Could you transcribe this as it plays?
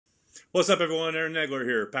What's up, everyone? Aaron Nagler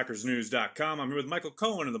here, PackersNews.com. I'm here with Michael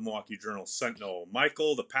Cohen of the Milwaukee Journal-Sentinel.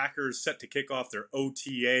 Michael, the Packers set to kick off their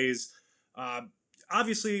OTAs. Uh,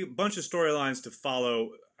 Obviously, a bunch of storylines to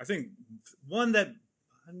follow. I think one that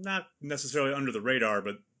not necessarily under the radar,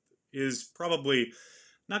 but is probably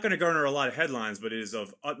not going to garner a lot of headlines, but is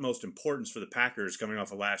of utmost importance for the Packers coming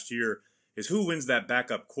off of last year, is who wins that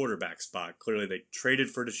backup quarterback spot. Clearly, they traded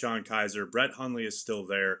for Deshaun Kaiser. Brett Hundley is still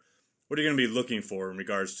there. What are you going to be looking for in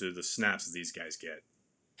regards to the snaps that these guys get?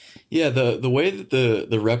 Yeah, the way that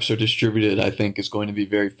the reps are distributed, I think, is going to be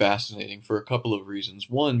very fascinating for a couple of reasons.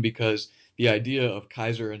 One, because the idea of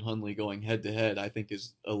Kaiser and Hundley going head to head, I think,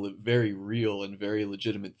 is very real and very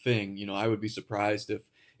legitimate thing. I would be surprised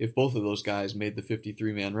if both of those guys made the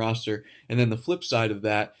 53-man roster. And then the flip side of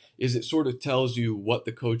that is it sort of tells you what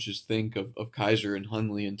the coaches think of Kaiser and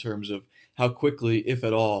Hundley in terms of how quickly, if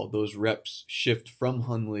at all, those reps shift from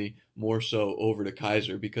Hundley more so over to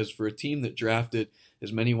Kaiser. Because for a team that drafted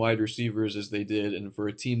as many wide receivers as they did, and for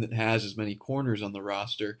a team that has as many corners on the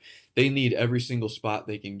roster, they need every single spot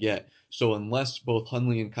they can get. So unless both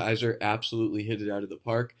Hundley and Kaiser absolutely hit it out of the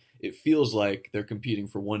park, it feels like they're competing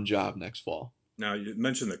for one job next fall. Now, you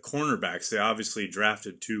mentioned the cornerbacks. They obviously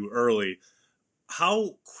drafted too early.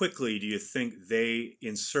 How quickly do you think they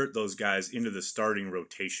insert those guys into the starting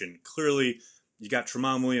rotation? Clearly, you got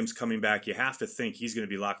Tramon Williams coming back. You have to think he's going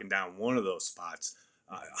to be locking down one of those spots.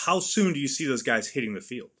 How soon do you see those guys hitting the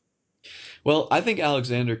field? Well, I think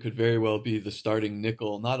Alexander could very well be the starting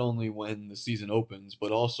nickel, not only when the season opens,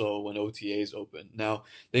 but also when OTAs open. Now,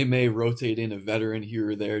 they may rotate in a veteran here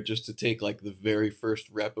or there just to take like the very first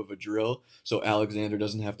rep of a drill, so Alexander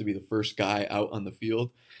doesn't have to be the first guy out on the field.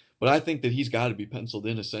 But I think that he's got to be penciled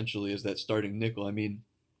in essentially as that starting nickel. I mean,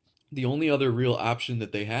 the only other real option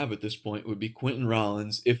that they have at this point would be Quentin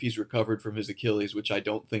Rollins if he's recovered from his Achilles, which I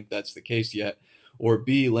don't think that's the case yet, or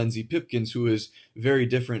B, Lindsey Pipkins, who is very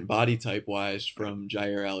different body type wise from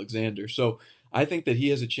Jair Alexander. So I think that he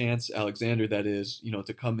has a chance, Alexander, that is,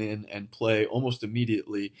 to come in and play almost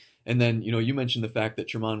immediately. And then, you mentioned the fact that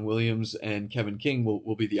Tramon Williams and Kevin King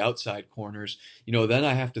will be the outside corners. Then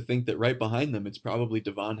I have to think that right behind them, it's probably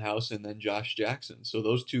Devon House and then Josh Jackson. So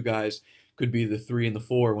those two guys could be the three and the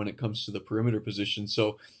four when it comes to the perimeter position.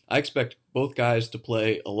 So I expect both guys to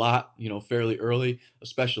play a lot, fairly early,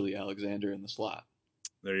 especially Alexander in the slot.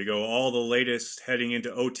 There you go. All the latest heading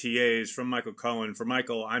into OTAs from Michael Cohen. For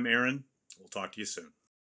Michael, I'm Aaron. We'll talk to you soon.